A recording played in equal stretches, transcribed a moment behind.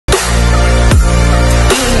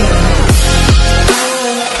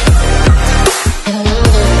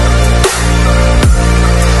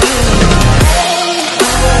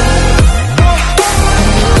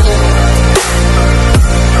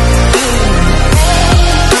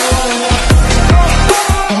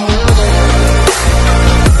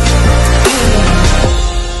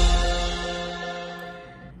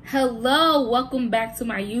welcome back to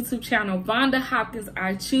my YouTube channel, Vonda Hopkins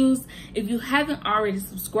I Choose. If you haven't already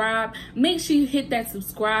subscribed, make sure you hit that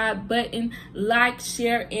subscribe button, like,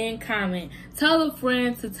 share, and comment. Tell a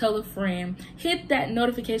friend to tell a friend. Hit that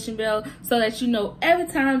notification bell so that you know every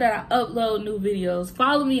time that I upload new videos.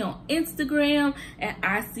 Follow me on Instagram at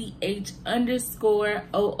ICH_OOSE.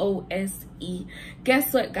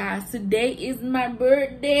 Guess what, guys? Today is my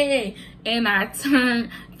birthday and I turned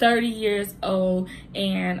 30 years old,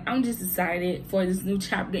 and I'm just excited for this new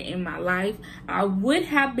chapter in my life. I would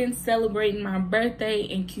have been celebrating my birthday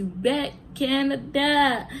in Quebec,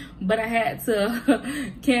 Canada, but I had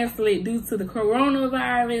to cancel it due to the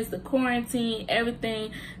coronavirus, the quarantine,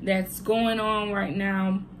 everything that's going on right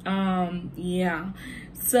now. Yeah,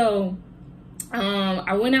 so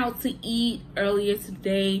I went out to eat earlier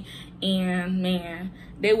today, and man,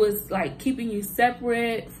 they was like keeping you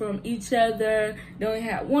separate from each other. They only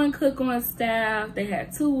had one cook on staff. They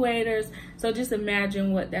had 2 waiters. So just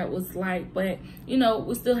imagine what that was like. But, you know,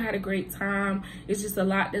 we still had a great time. It's just a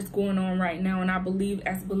lot that's going on right now. And I believe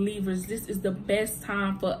as believers, this is the best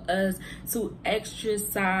time for us to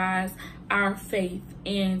exercise our faith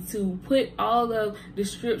and to put all of the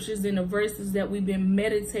scriptures and the verses that we've been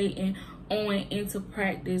meditating on into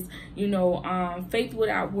practice. You know, faith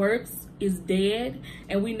without works is dead,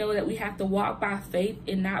 and we know that we have to walk by faith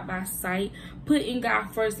and not by sight, putting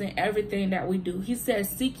God first in everything that we do. He says,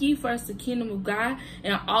 seek ye first the kingdom of God,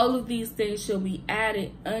 and all of these things shall be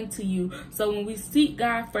added unto you. So when we seek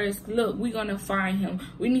God first, look, we're gonna find him.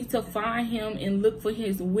 We need to find him and look for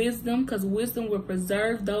his wisdom, because wisdom will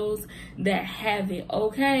preserve those that have it,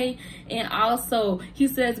 okay? And also he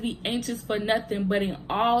says, be anxious for nothing, but in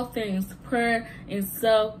all things prayer and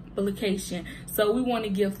supplication. So we want to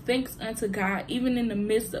give thanks unto God, even in the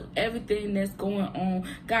midst of everything that's going on.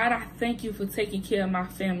 God, I thank you for taking care of my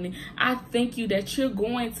family. I thank you that you're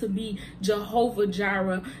going to be Jehovah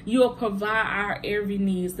Jireh. You'll provide our every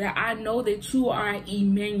needs. That I know that you are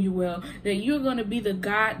Emmanuel, that you're going to be the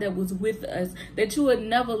God that was with us, that you would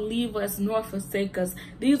never leave us nor forsake us.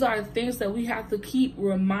 These are the things that we have to keep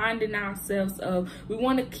reminding ourselves of. We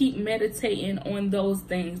want to keep meditating on those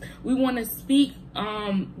things. We want to speak.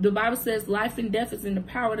 The Bible says life and death is in the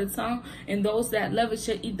power of the tongue, and those that love it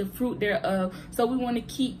shall eat the fruit thereof. So we want to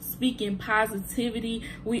keep speaking positivity.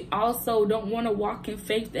 We also don't want to walk in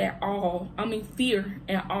faith at all. Fear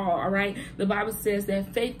at all right? The Bible says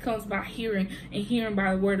that faith comes by hearing, and hearing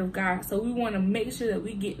by the word of God. So we want to make sure that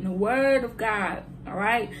we get in the word of God, all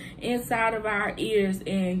right, inside of our ears,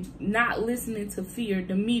 and not listening to fear.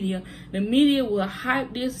 The media will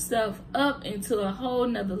hype this stuff up into a whole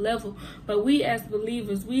nother level, but we as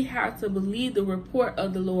believers, we have to believe the report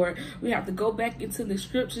of the Lord. We have to go back into the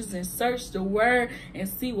scriptures and search the word and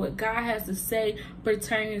see what God has to say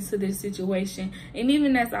pertaining to this situation. And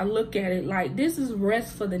even as I look at it, like, this is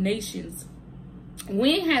rest for the nations.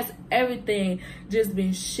 When has everything just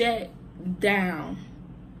been shut down?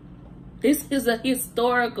 This is a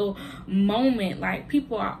historical moment. Like,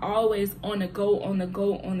 people are always on the go, on the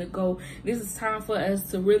go, on the go. This is time for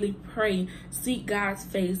us to really pray, seek God's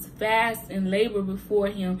face, fast and labor before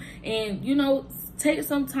him. And, you know, take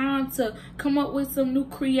some time to come up with some new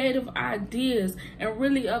creative ideas and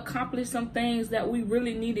really accomplish some things that we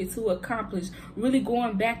really needed to accomplish. Really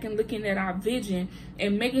going back and looking at our vision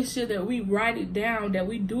and making sure that we write it down, that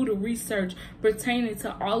we do the research pertaining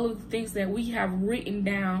to all of the things that we have written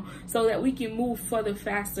down, so that we can move further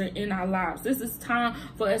faster in our lives. This is time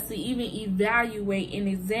for us to even evaluate and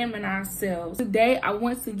examine ourselves. Today, I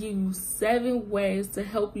want to give you 7 ways to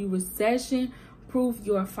help you recession-proof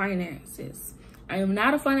your finances. I am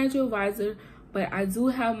not a financial advisor, but I do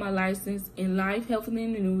have my license in life, health, and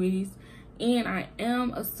annuities, and I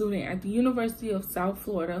am a student at the University of South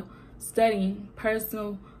Florida studying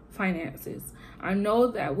personal finances. I know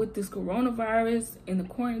that with this coronavirus and the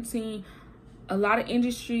quarantine, a lot of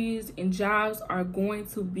industries and jobs are going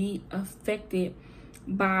to be affected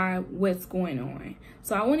by what's going on.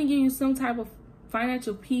 So I want to give you some type of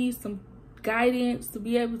financial peace, some guidance to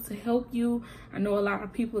be able to help you. I know a lot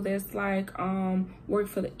of people that's like work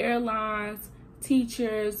for the airlines,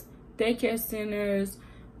 teachers, daycare centers,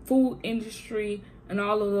 food industry, and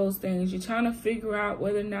all of those things. You're trying to figure out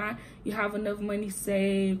whether or not you have enough money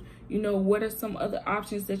saved. You know, what are some other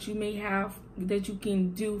options that you may have that you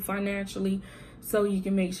can do financially, so you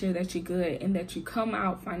can make sure that you're good and that you come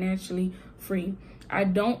out financially free. I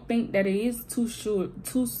don't think that it is too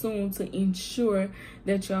soon to ensure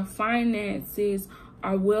that your finances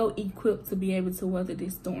are well equipped to be able to weather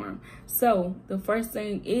this storm. So the first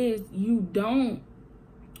thing is, you don't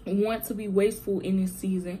want to be wasteful in this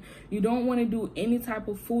season. You don't want to do any type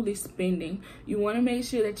of foolish spending. You want to make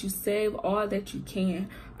sure that you save all that you can,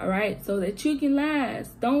 all right, so that you can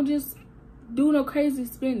last. Don't just do no crazy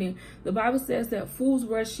spending. The Bible says that fools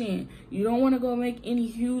rush in. You don't want to go make any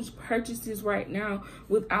huge purchases right now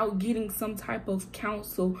without getting some type of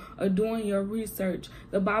counsel or doing your research.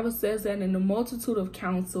 The Bible says that in the multitude of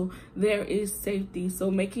counsel, there is safety.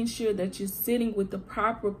 So making sure that you're sitting with the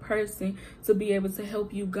proper person to be able to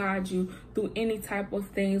help you, guide you through any type of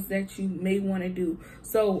things that you may want to do.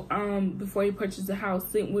 So before you purchase a house,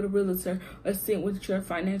 sit with a realtor or sit with your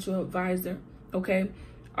financial advisor, okay?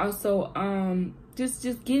 Also,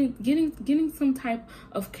 just getting some type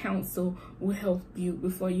of counsel will help you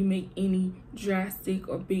before you make any drastic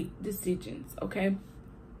or big decisions, okay?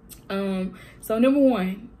 So number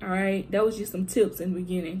one, all right, that was just some tips in the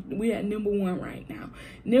beginning. We at number one right now.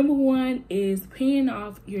 Number one is paying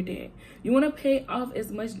off your debt. You want to pay off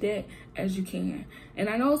as much debt as you can. And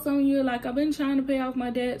I know some of you are like, I've been trying to pay off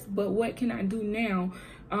my debts, but what can I do now?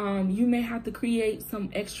 You may have to create some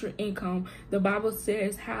extra income. The Bible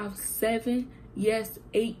says have 7, yes,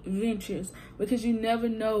 8 ventures, because you never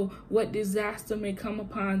know what disaster may come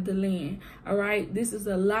upon the land. All right, this is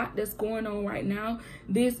a lot that's going on right now.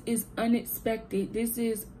 This is unexpected. This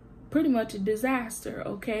is pretty much a disaster,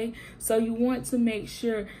 okay? So you want to make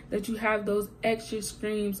sure that you have those extra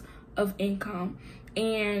streams of income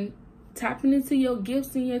and tapping into your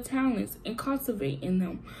gifts and your talents and cultivating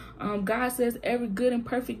them. God says every good and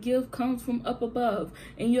perfect gift comes from up above,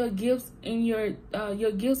 and your gifts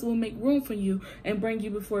will make room for you and bring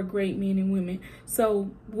you before great men and women.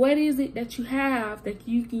 So what is it that you have that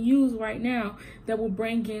you can use right now that will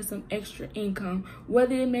bring in some extra income?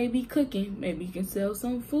 Whether it may be cooking, maybe you can sell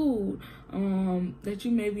some food that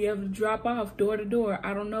you may be able to drop off door to door.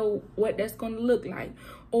 I don't know what that's going to look like.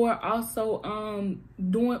 Or also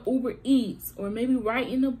doing Uber Eats, or maybe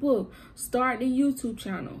writing a book, starting a YouTube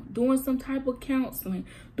channel, doing some type of counseling,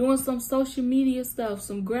 doing some social media stuff,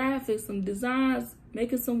 some graphics, some designs,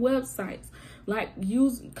 making some websites, like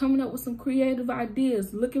coming up with some creative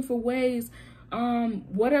ideas, looking for ways,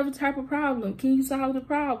 whatever type of problem, can you solve the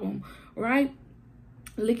problem, right?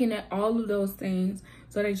 Looking at all of those things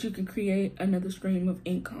so that you can create another stream of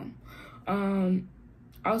income.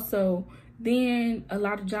 Also, then a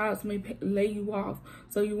lot of jobs may lay you off.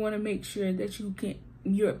 So you want to make sure that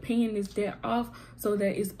you're paying this debt off so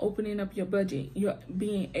that it's opening up your budget. You're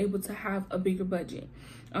being able to have a bigger budget.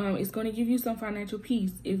 It's going to give you some financial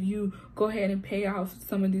peace if you go ahead and pay off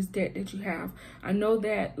some of this debt that you have. I know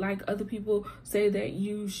that, like other people say, that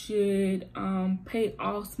you should pay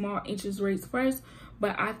off small interest rates first.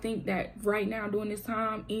 But I think that right now, during this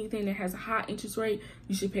time, anything that has a high interest rate,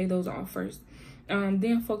 you should pay those off first.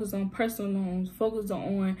 Then focus on personal loans, focus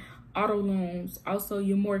on auto loans, also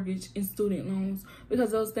your mortgage and student loans,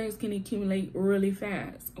 because those things can accumulate really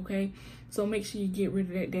fast, okay? So make sure you get rid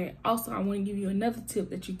of that debt. Also, I want to give you another tip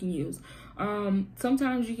that you can use.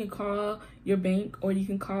 Sometimes you can call your bank, or you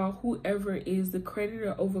can call whoever is the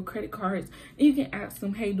creditor over credit cards, and you can ask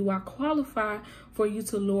them, hey, do I qualify for you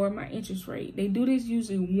to lower my interest rate? They do this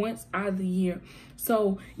usually once out of the year.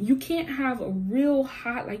 So you can't have a real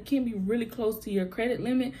hot, like, can't be really close to your credit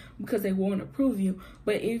limit because they won't approve you.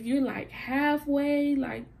 But if you're like halfway,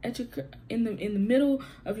 like at your in the middle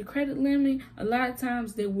of your credit limit, a lot of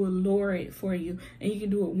times they will lower it for you, and you can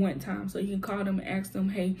do it one time. So you can call them and ask them,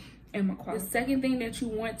 hey, am I qualified? The second thing that you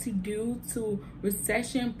want to do to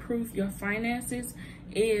recession-proof your finances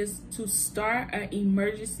is to start an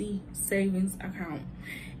emergency savings account.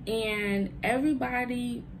 And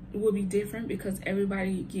everybody will be different because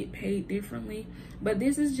everybody get paid differently. But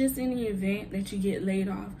this is just in the event that you get laid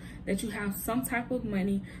off, that you have some type of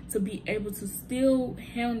money to be able to still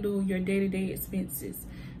handle your day-to-day expenses,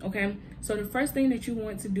 okay? So the first thing that you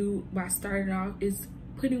want to do by starting off is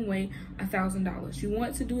putting away $1,000. You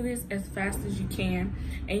want to do this as fast as you can,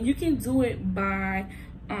 and you can do it by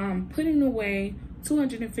putting away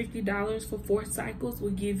 $250 for 4 cycles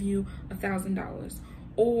will give you $1,000,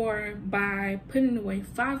 or by putting away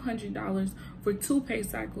 $500 for 2 pay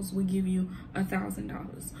cycles will give you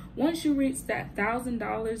 $1,000. Once you reach that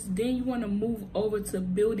 $1,000, then you want to move over to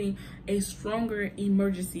building a stronger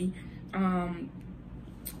emergency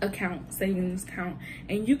savings account,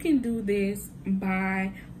 and you can do this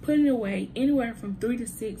by putting away anywhere from 3 to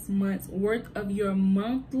 6 months worth of your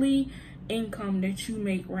monthly income that you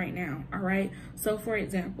make right now. All right, so for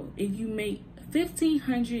example, if you make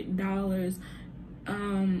 $1,500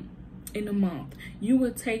 in a month, you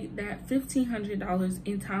would take that $1,500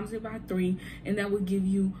 and times it by 3, and that would give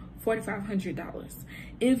you $4,500.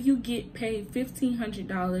 If you get paid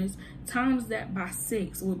 $1,500 times that by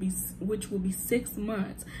 6 which will be 6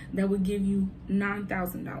 months. That would give you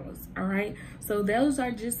 $9,000. All right, so those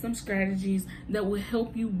are just some strategies that will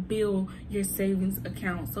help you build your savings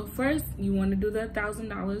account. So first you want to do the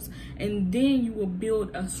 $1,000, and then you will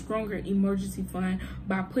build a stronger emergency fund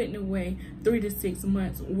by putting away 3 to 6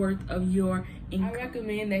 months worth of your income. I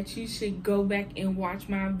recommend that you should go back and watch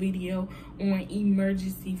my video on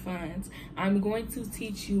emergency funds. I'm going to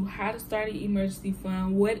teach you how to start an emergency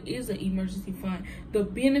fund, what is an emergency fund, the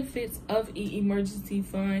benefits of an emergency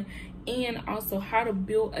fund, and also how to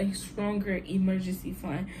build a stronger emergency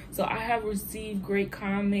fund. So I have received great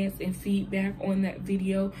comments and feedback on that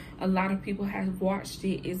video. A lot of people have watched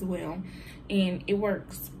it as well, and it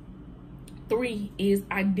works. 3 is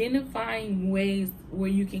identifying ways where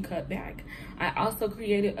you can cut back. I also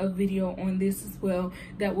created a video on this as well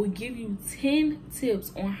that will give you 10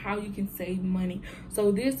 tips on how you can save money.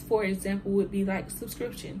 So this, for example, would be like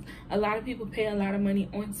subscriptions. A lot of people pay a lot of money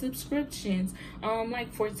on subscriptions,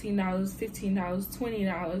 like $14, $15,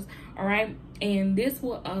 $20, all right? And this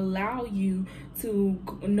will allow you to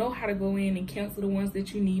know how to go in and cancel the ones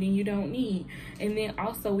that you need and you don't need. And then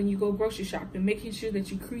also when you go grocery shopping, making sure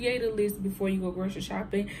that you create a list before you go grocery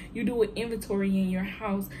shopping. You do an inventory in your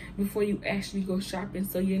house before you actually go shopping,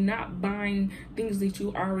 so you're not buying things that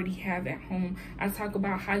you already have at home. I talk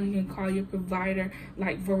about how you can call your provider,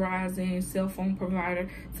 like Verizon, cell phone provider,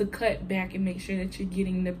 to cut back and make sure that you're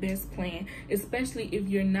getting the best plan, especially if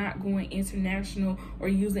you're not going international or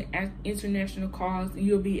using international calls.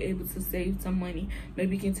 You'll be able to save some money.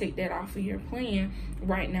 Maybe you can take that off of your plan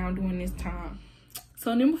right now during this time.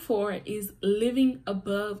 So number 4 is living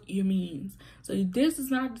above your means. So this is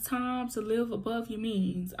not the time to live above your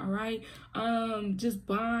means, all right? Just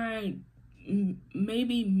buying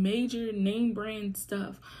maybe major name brand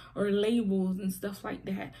stuff or labels and stuff like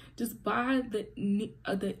that. Just buy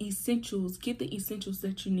the essentials. Get the essentials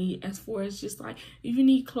that you need, as far as just like if you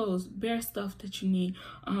need clothes, bare stuff that you need,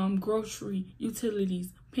 grocery,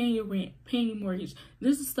 utilities, paying your rent, paying your mortgage.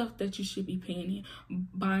 This is stuff that you should be paying and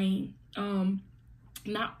buying.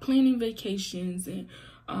 Not planning vacations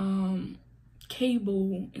and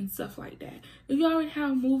cable and stuff like that. If you already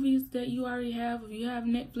have movies that you already have, if you have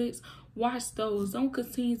Netflix, watch those. Don't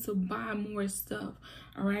continue to buy more stuff,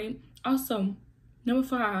 all right? Also, number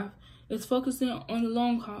 5 is focusing on the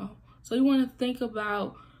long haul. So you want to think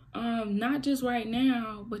about not just right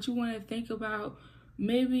now, but you want to think about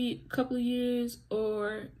maybe a couple of years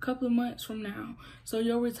or a couple of months from now. So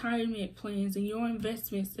your retirement plans and your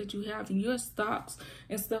investments that you have in your stocks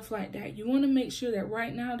and stuff like that, you want to make sure that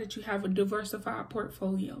right now that you have a diversified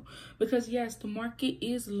portfolio, because yes, the market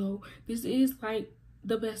is low. This is like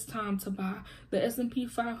the best time to buy. The S&P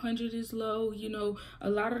 500 is low. You know, a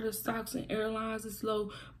lot of the stocks and airlines is low.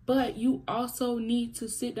 But you also need to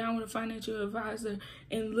sit down with a financial advisor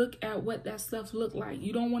and look at what that stuff look like.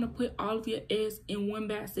 You don't want to put all of your eggs in one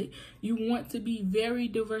basket. You want to be very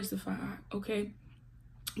diversified, okay?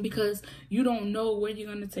 Because you don't know where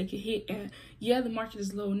you're going to take a hit at. Yeah, the market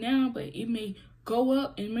is low now, but it may go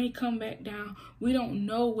up and may come back down. We don't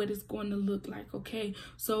know what it's going to look like, okay?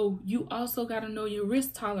 So you also got to know your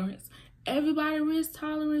risk tolerance. Everybody's risk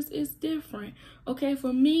tolerance is different, okay?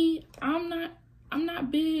 For me, I'm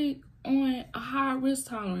not big on a high risk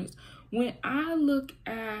tolerance. When I look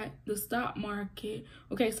at the stock market,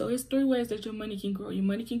 okay, so it's 3 ways that your money can grow. Your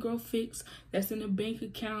money can grow fixed, that's in a bank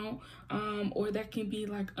account, or that can be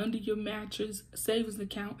like under your mattress, savings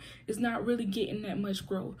account. It's not really getting that much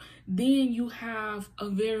growth. Then you have a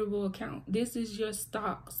variable account. This is your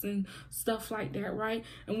stocks and stuff like that, right?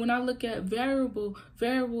 And when I look at variable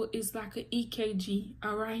is like an EKG,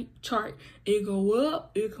 all right, chart. It go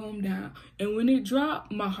up, it come down. And when it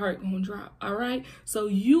drop, my heart gonna drop, all right? So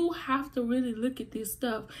you have to really look at this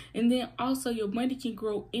stuff. And then also your money can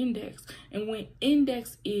grow index. And when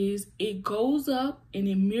index is, it goes up and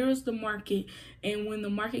it mirrors the market. And when the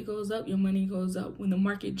market goes up, your money goes up. When the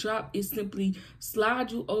market drop, it simply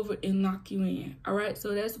slides you over and lock you in. All right,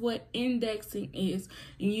 so that's what indexing is.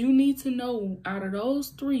 And you need to know out of those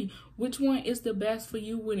 3, which one is the best for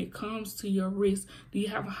you when it comes to your risk. Do you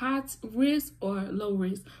have a high risk or low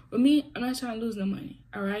risk? For me, I'm not trying to lose no money.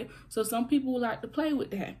 All right, so some people like to play with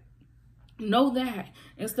that. Know that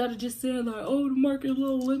instead of just saying like, oh, the market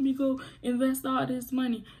low, let me go invest all this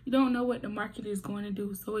money. You don't know what the market is going to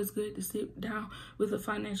do. So it's good to sit down with a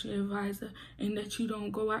financial advisor and that you don't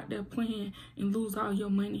go out there playing and lose all your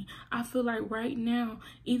money. I feel like right now,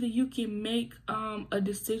 either you can make a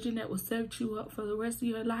decision that will set you up for the rest of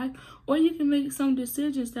your life, or you can make some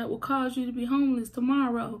decisions that will cause you to be homeless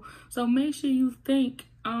tomorrow. So make sure you think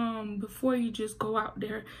before you just go out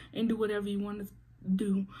there and do whatever you want to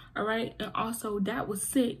do. All right. And also that was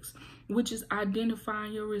 6, which is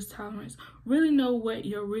identifying your risk tolerance. Really know what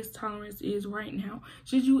your risk tolerance is right now.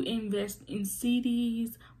 Should you invest in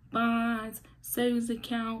CDs, bonds, savings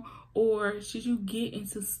account, or should you get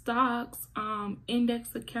into stocks,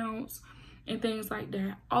 index accounts, and things like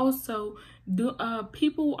that? Also,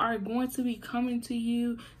 people are going to be coming to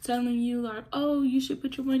you telling you like, oh, you should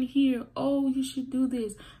put your money here, oh, you should do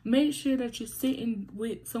this. Make sure that you're sitting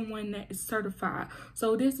with someone that is certified.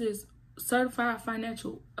 So this is certified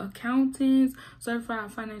financial accountants,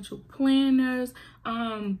 certified financial planners,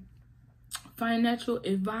 financial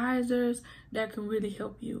advisors that can really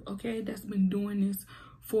help you, okay? That's been doing this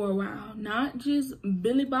for a while. Not just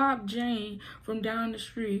Billy Bob Jane from down the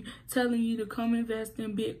street telling you to come invest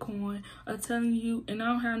in Bitcoin, or telling you, and I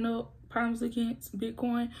don't have no problems against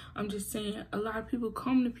Bitcoin. I'm just saying a lot of people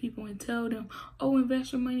come to people and tell them, oh,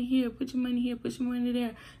 invest your money here, put your money here, put your money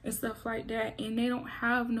there, and stuff like that, and they don't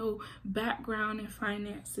have no background in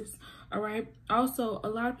finances. All right. Also, a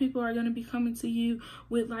lot of people are going to be coming to you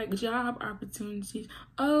with like job opportunities.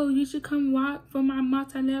 Oh, you should come work for my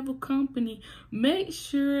multi-level company. Make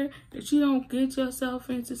sure that you don't get yourself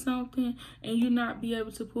into something and you not be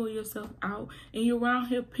able to pull yourself out, and you're around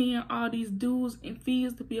here paying all these dues and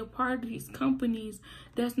fees to be a part of these companies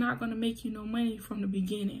that's not going to make you no money from the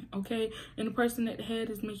beginning, okay? And the person at the head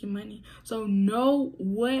is making money. So know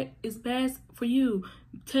what is best for you.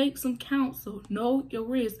 Take some counsel. Know your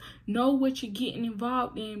risk. Know what you're getting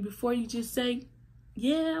involved in before you just say,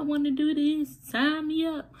 yeah, I want to do this. Sign me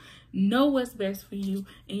up. Know what's best for you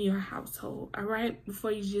in your household, all right?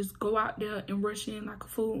 Before you just go out there and rush in like a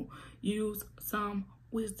fool. Use some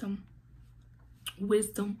wisdom.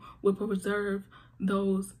 Wisdom will preserve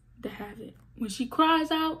those that have it. When she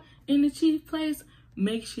cries out in the chief place,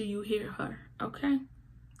 make sure you hear her, okay?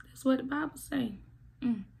 That's what the Bible say.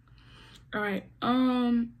 All right.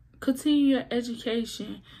 Continue your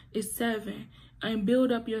education is 7, and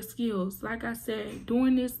build up your skills. Like I said,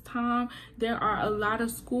 during this time, there are a lot of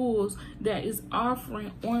schools that is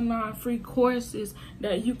offering online free courses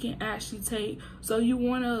that you can actually take. So you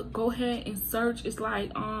want to go ahead and search. It's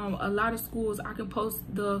like a lot of schools. I can post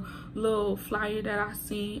the little flyer that I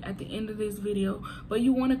seen at the end of this video. But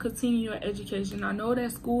you want to continue your education. I know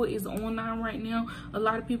that school is online right now. A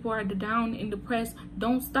lot of people are down and depressed.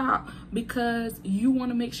 Don't stop, because you want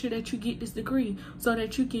to make sure that you get this degree so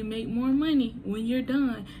that you can make more money when you're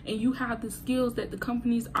done and you have the skills that the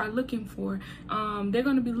companies are looking for. They're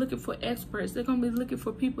going to be looking for experts. They're going to be looking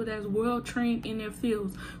for people that's well trained in their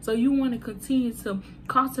fields. So you want to continue to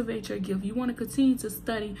cultivate your gift. You want to continue to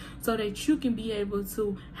study so that you can be able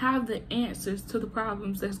to have the answers to the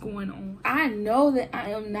problems that's going on. I know that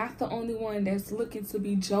I am not the only one that's looking to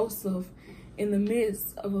be Joseph in the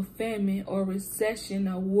midst of a famine or recession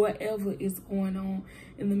or whatever is going on,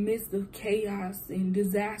 in the midst of chaos and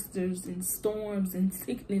disasters and storms and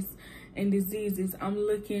sickness and diseases. I'm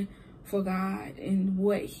looking for God and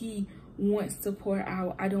what he wants to pour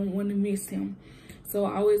out. I don't want to miss him. So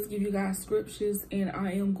I always give you guys scriptures, and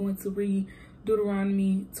I am going to read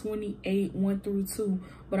Deuteronomy 28, 1-2,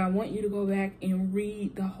 but I want you to go back and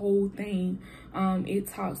read the whole thing. It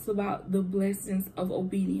talks about the blessings of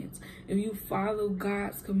obedience. If you follow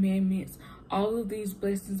God's commandments, all of these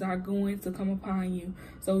blessings are going to come upon you.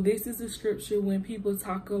 So this is the scripture when people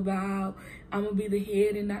talk about, I'm going to be the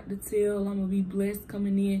head and not the tail. I'm going to be blessed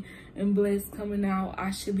coming in and blessed coming out.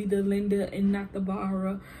 I should be the lender and not the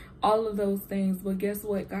borrower. All of those things. But guess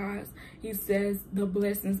what, guys? He says the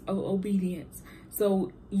blessings of obedience.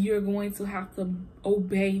 So you're going to have to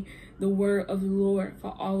obey the word of the Lord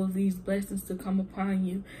for all of these blessings to come upon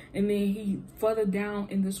you. And then he further down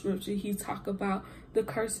in the scripture, he talk about the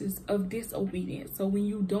curses of disobedience. So when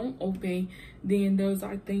you don't obey, then those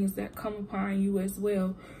are things that come upon you as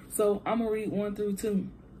well. So I'm gonna read 1-2.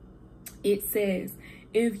 It says,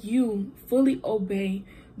 if you fully obey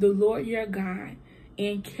the Lord your God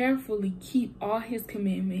and carefully keep all his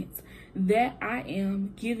commandments that I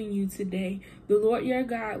am giving you today, the Lord your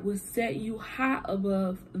God will set you high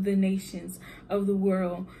above the nations of the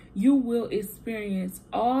world. You will experience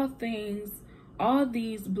all these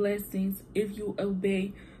blessings if you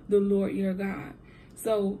obey the Lord your God.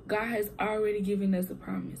 So God has already given us a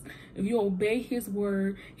promise. If you obey his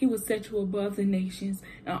word, he will set you above the nations,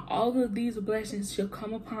 and all of these blessings shall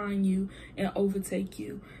come upon you and overtake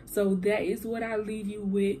you. So that is what I leave you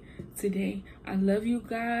with today. I love you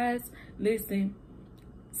guys. Listen,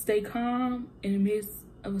 stay calm in the midst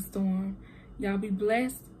of a storm. Y'all be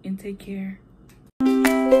blessed and take care.